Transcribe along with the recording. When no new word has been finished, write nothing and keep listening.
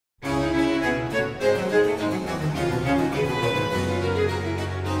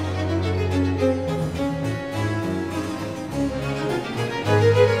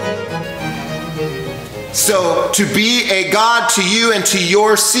So, to be a God to you and to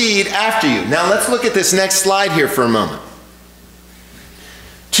your seed after you. Now, let's look at this next slide here for a moment.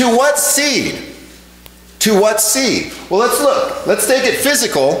 To what seed? To what seed? Well, let's look. Let's take it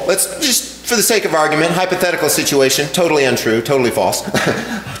physical. Let's just, for the sake of argument, hypothetical situation, totally untrue, totally false.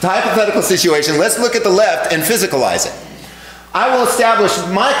 The hypothetical situation, let's look at the left and physicalize it. I will establish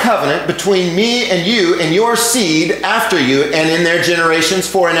my covenant between me and you and your seed after you and in their generations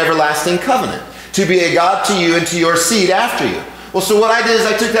for an everlasting covenant, to be a God to you and to your seed after you. Well, so what I did is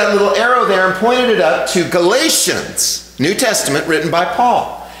I took that little arrow there and pointed it up to Galatians, New Testament, written by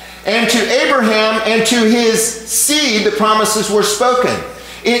Paul. And to Abraham and to his seed the promises were spoken.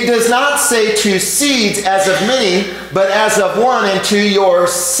 It does not say to seeds as of many, but as of one, and to your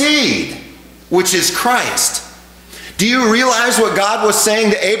seed, which is Christ. Do you realize what God was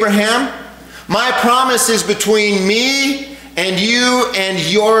saying to Abraham? My promise is between me and you and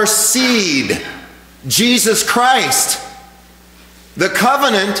your seed, Jesus Christ. The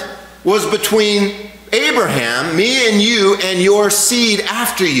covenant was between Abraham, me and you, and your seed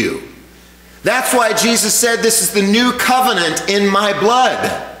after you. That's why Jesus said, this is the new covenant in my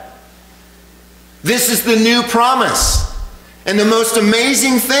blood. This is the new promise. And the most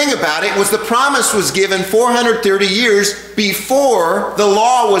amazing thing about it was the promise was given 430 years before the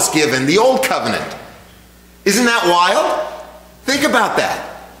law was given, the old covenant. Isn't that wild? Think about that.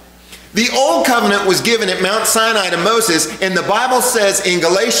 The old covenant was given at Mount Sinai to Moses, and the Bible says in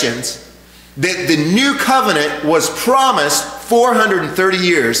Galatians that the new covenant was promised 430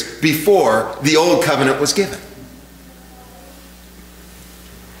 years before the old covenant was given.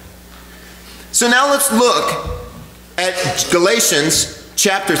 So now let's look at Galatians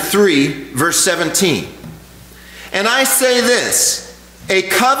chapter 3, verse 17. And I say this, a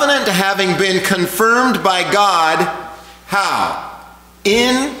covenant having been confirmed by God, how?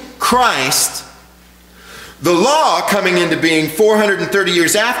 In Christ. The law coming into being 430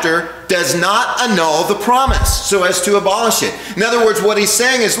 years after does not annul the promise so as to abolish it. In other words, what he's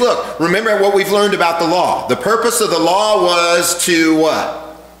saying is, look, remember what we've learned about the law. The purpose of the law was to what?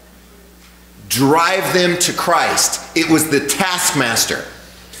 Drive them to Christ. It was the taskmaster.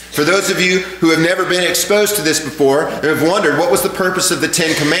 For those of you who have never been exposed to this before and have wondered, what was the purpose of the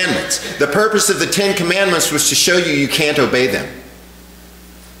Ten Commandments? The purpose of the Ten Commandments was to show you you can't obey them.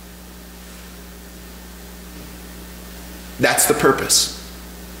 That's the purpose.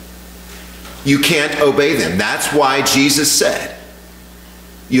 You can't obey them. That's why Jesus said,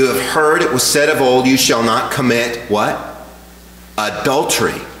 you have heard it was said of old, you shall not commit what?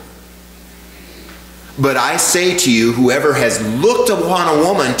 Adultery. But I say to you, whoever has looked upon a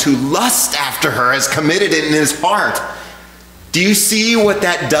woman to lust after her has committed it in his heart. Do you see what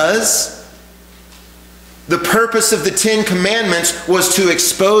that does? The purpose of the Ten Commandments was to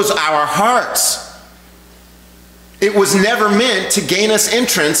expose our hearts. It was never meant to gain us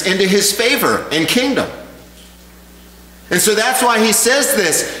entrance into his favor and kingdom. And so that's why he says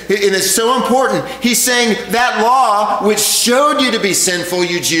this, and it's so important. He's saying that law which showed you to be sinful,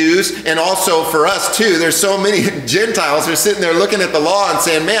 you Jews, and also for us too. There's so many Gentiles who are sitting there looking at the law and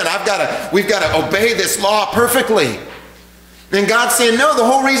saying, man, we've got to obey this law perfectly. And God's saying, no, the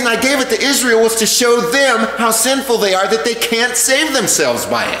whole reason I gave it to Israel was to show them how sinful they are, that they can't save themselves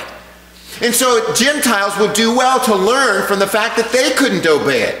by it. And so Gentiles would do well to learn from the fact that they couldn't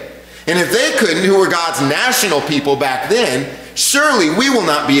obey it. And if they couldn't, who were God's national people back then, surely we will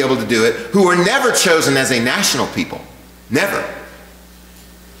not be able to do it, who were never chosen as a national people. Never.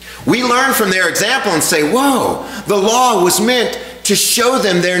 We learn from their example and say, whoa, the law was meant to show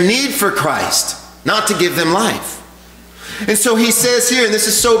them their need for Christ, not to give them life. And so he says here, and this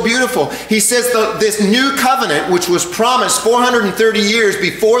is so beautiful, he says this new covenant, which was promised 430 years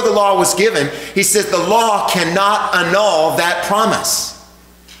before the law was given, he says the law cannot annul that promise.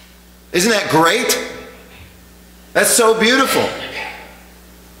 Isn't that great? That's so beautiful.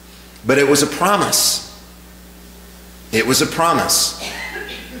 But it was a promise. It was a promise.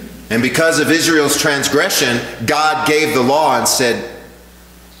 And because of Israel's transgression, God gave the law and said,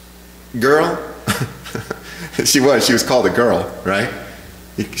 girl, she was called a girl, right?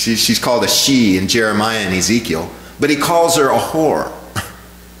 She's called a she in Jeremiah and Ezekiel. But he calls her a whore.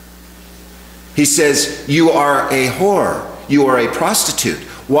 He says, you are a whore. You are a prostitute.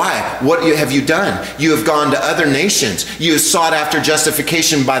 Why? What have you done? You have gone to other nations. You have sought after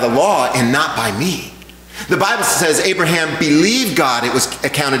justification by the law and not by me. The Bible says Abraham believed God. It was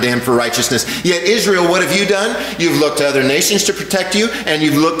accounted to him for righteousness. Yet Israel, what have you done? You've looked to other nations to protect you, and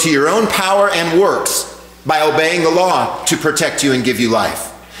you've looked to your own power and works by obeying the law to protect you and give you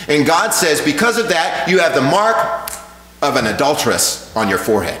life. And God says, because of that, you have the mark of an adulteress on your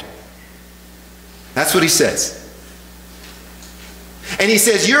forehead. That's what he says. And he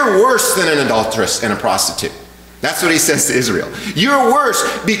says, you're worse than an adulteress and a prostitute. That's what he says to Israel. You're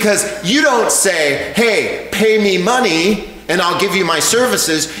worse because you don't say, hey, pay me money and I'll give you my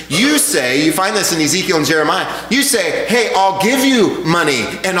services. You say, you find this in Ezekiel and Jeremiah, you say, hey, I'll give you money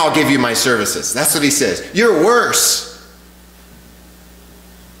and I'll give you my services. That's what he says. You're worse.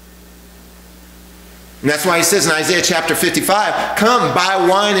 And that's why he says in Isaiah chapter 55, come buy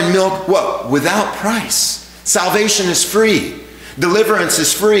wine and milk, what? Without price. Salvation is free. Deliverance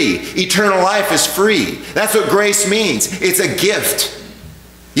is free. Eternal life is free. That's what grace means. It's a gift.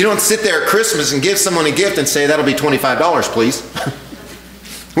 You don't sit there at Christmas and give someone a gift and say, that'll be $25, please.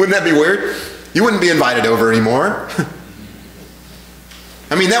 Wouldn't that be weird? You wouldn't be invited over anymore.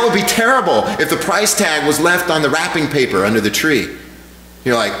 I mean, that would be terrible if the price tag was left on the wrapping paper under the tree.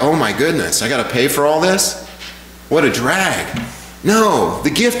 You're like, oh my goodness, I got to pay for all this? What a drag. No,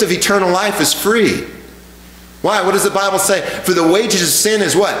 the gift of eternal life is free. Why? What does the Bible say? For the wages of sin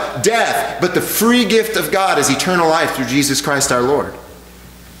is what? Death. But the free gift of God is eternal life through Jesus Christ our Lord.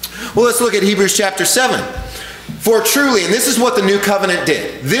 Well, let's look at Hebrews chapter 7. For truly, and this is what the new covenant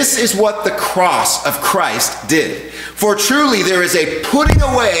did. This is what the cross of Christ did. For truly there is a putting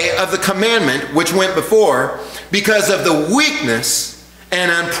away of the commandment which went before because of the weakness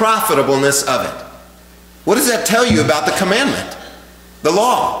and unprofitableness of it. What does that tell you about the commandment? The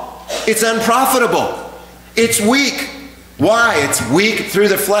law. It's unprofitable. It's weak. Why? It's weak through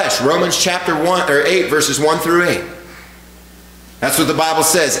the flesh. Romans chapter 8 verses 1 through 8. That's what the Bible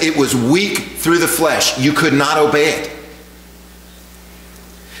says. It was weak through the flesh. You could not obey it.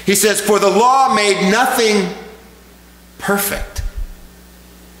 He says, for the law made nothing perfect,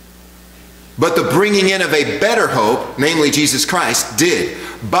 but the bringing in of a better hope, namely Jesus Christ, did.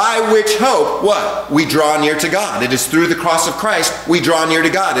 By which hope, what? We draw near to God. It is through the cross of Christ we draw near to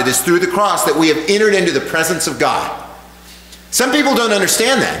God. It is through the cross that we have entered into the presence of God. Some people don't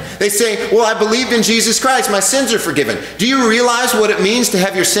understand that. They say, well, I believed in Jesus Christ. My sins are forgiven. Do you realize what it means to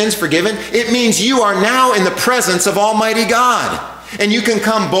have your sins forgiven? It means you are now in the presence of Almighty God. And you can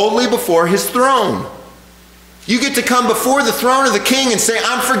come boldly before His throne. You get to come before the throne of the King and say,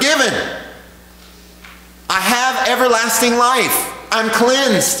 I'm forgiven. I have everlasting life. I'm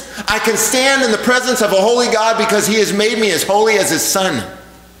cleansed. I can stand in the presence of a holy God because He has made me as holy as His Son.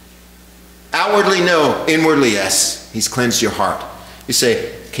 Outwardly, no. Inwardly, yes. He's cleansed your heart. You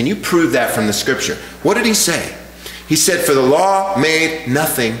say, can you prove that from the Scripture? What did He say? He said, for the law made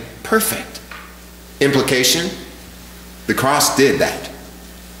nothing perfect. Implication, the cross did that.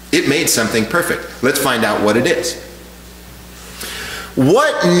 It made something perfect. Let's find out what it is.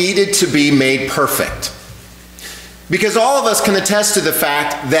 What needed to be made perfect? Because all of us can attest to the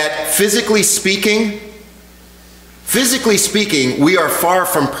fact that physically speaking, we are far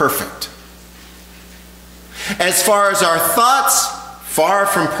from perfect. As far as our thoughts, far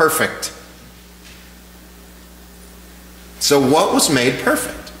from perfect. So what was made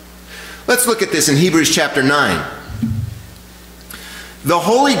perfect? Let's look at this in Hebrews chapter 9. The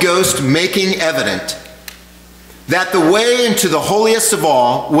Holy Ghost making evident that the way into the holiest of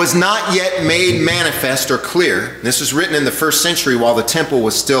all was not yet made manifest or clear. This was written in the first century while the temple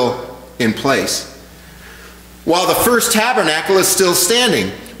was still in place. While the first tabernacle is still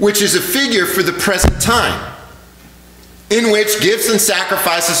standing, which is a figure for the present time, in which gifts and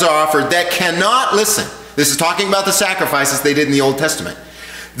sacrifices are offered that cannot, listen, this is talking about the sacrifices they did in the Old Testament.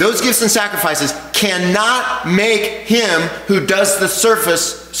 Those gifts and sacrifices cannot make him who does the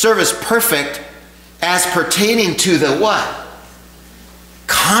service perfect as pertaining to the what?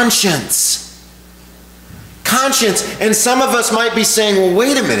 Conscience. Conscience. And some of us might be saying, well,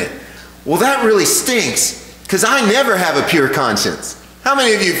 wait a minute. Well, that really stinks because I never have a pure conscience. How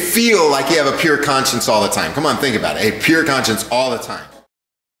many of you feel like you have a pure conscience all the time? Come on, think about it. A pure conscience all the time.